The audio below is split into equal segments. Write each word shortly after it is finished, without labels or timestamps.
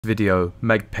Video,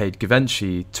 Meg paid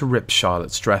Givenchy to rip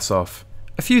Charlotte's dress off.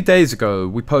 A few days ago,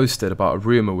 we posted about a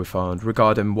rumour we found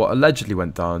regarding what allegedly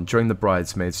went down during the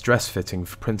bridesmaid's dress fitting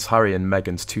for Prince Harry and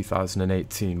Meghan's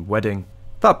 2018 wedding.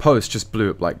 That post just blew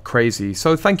up like crazy,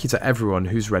 so thank you to everyone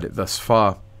who's read it thus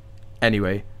far.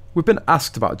 Anyway, we've been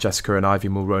asked about Jessica and Ivy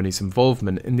Mulroney's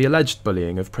involvement in the alleged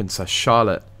bullying of Princess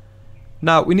Charlotte.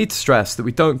 Now, we need to stress that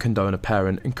we don't condone a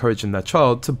parent encouraging their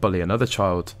child to bully another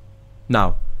child.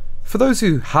 Now, for those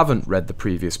who haven't read the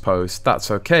previous post, that's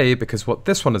okay, because what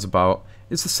this one is about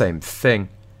is the same thing,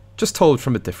 just told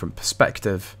from a different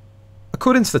perspective.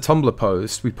 According to the Tumblr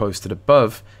post we posted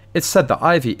above, it said that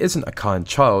Ivy isn't a kind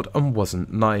child and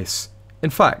wasn't nice. In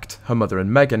fact, her mother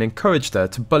and Meghan encouraged her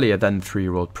to bully a then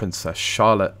 3-year-old Princess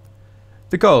Charlotte.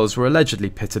 The girls were allegedly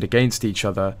pitted against each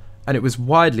other, and it was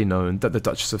widely known that the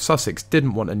Duchess of Sussex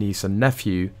didn't want a niece and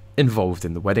nephew involved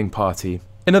in the wedding party.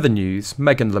 In other news,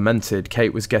 Meghan lamented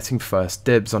Kate was getting first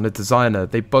dibs on a designer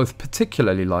they both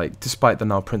particularly liked, despite the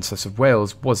now Princess of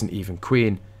Wales wasn't even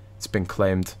Queen, it's been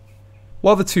claimed.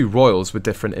 While the two royals were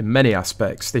different in many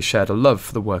aspects, they shared a love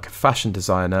for the work of fashion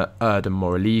designer Erdem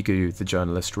Moraligu, the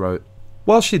journalist wrote.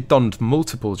 While she'd donned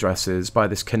multiple dresses by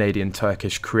this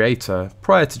Canadian-Turkish creator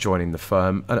prior to joining the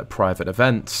firm and at private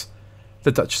events,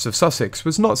 the Duchess of Sussex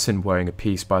was not seen wearing a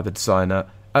piece by the designer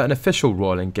at an official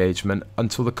royal engagement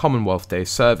until the Commonwealth Day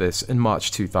service in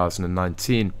March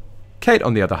 2019. Kate,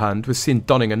 on the other hand, was seen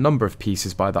donning a number of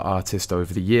pieces by the artist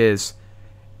over the years,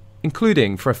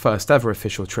 including for a first ever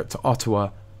official trip to Ottawa,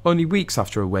 only weeks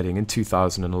after a wedding in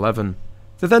 2011.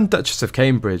 The then Duchess of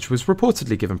Cambridge was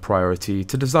reportedly given priority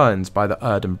to designs by the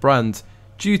Erdem brand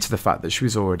due to the fact that she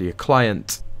was already a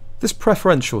client. This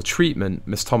preferential treatment,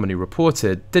 Miss Tomoney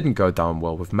reported, didn't go down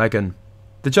well with Meghan.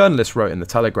 The journalist wrote in the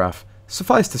Telegraph,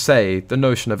 "Suffice to say, the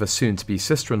notion of a soon-to-be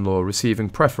sister-in-law receiving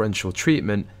preferential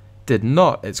treatment did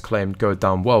not, it's claimed, go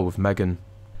down well with Meghan."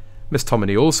 Miss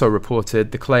Tomoney also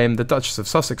reported the claim the Duchess of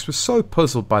Sussex was so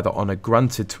puzzled by the honour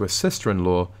granted to a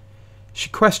sister-in-law, she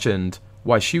questioned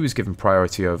why she was given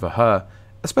priority over her,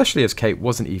 especially as Kate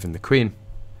wasn't even the Queen.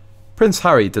 Prince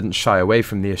Harry didn't shy away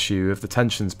from the issue of the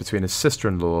tensions between his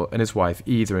sister-in-law and his wife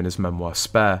either in his memoir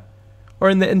Spare, or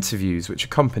in the interviews which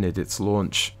accompanied its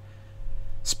launch.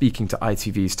 Speaking to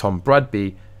ITV's Tom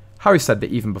Bradby, Harry said that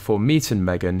even before meeting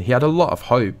Meghan he had a lot of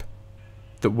hope,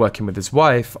 that working with his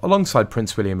wife, alongside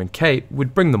Prince William and Kate,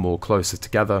 would bring them all closer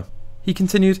together. He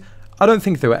continued, "I don't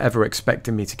think they were ever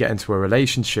expecting me to get into a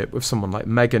relationship with someone like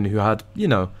Meghan who had,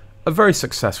 a very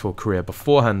successful career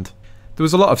beforehand. There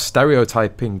was a lot of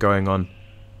stereotyping going on.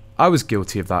 I was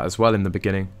guilty of that as well in the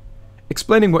beginning."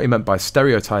 Explaining what he meant by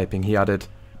stereotyping, he added,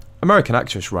 "American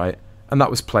actress, right? And that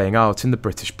was playing out in the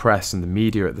British press and the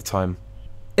media at the time."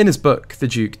 In his book, the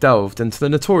Duke delved into the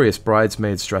notorious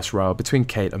bridesmaid's dress row between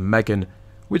Kate and Meghan,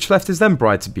 which left his then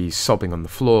bride-to-be sobbing on the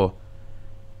floor.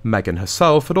 Meghan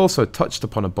herself had also touched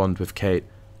upon a bond with Kate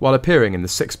while appearing in the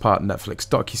 6-part Netflix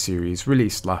docuseries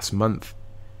released last month.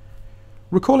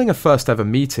 Recalling a first ever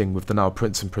meeting with the now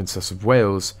Prince and Princess of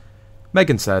Wales,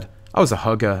 Meghan said, "I was a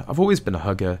hugger, I've always been a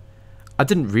hugger. I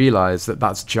didn't realise that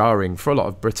that's jarring for a lot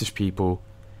of British people.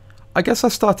 I guess I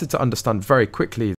started to understand very quickly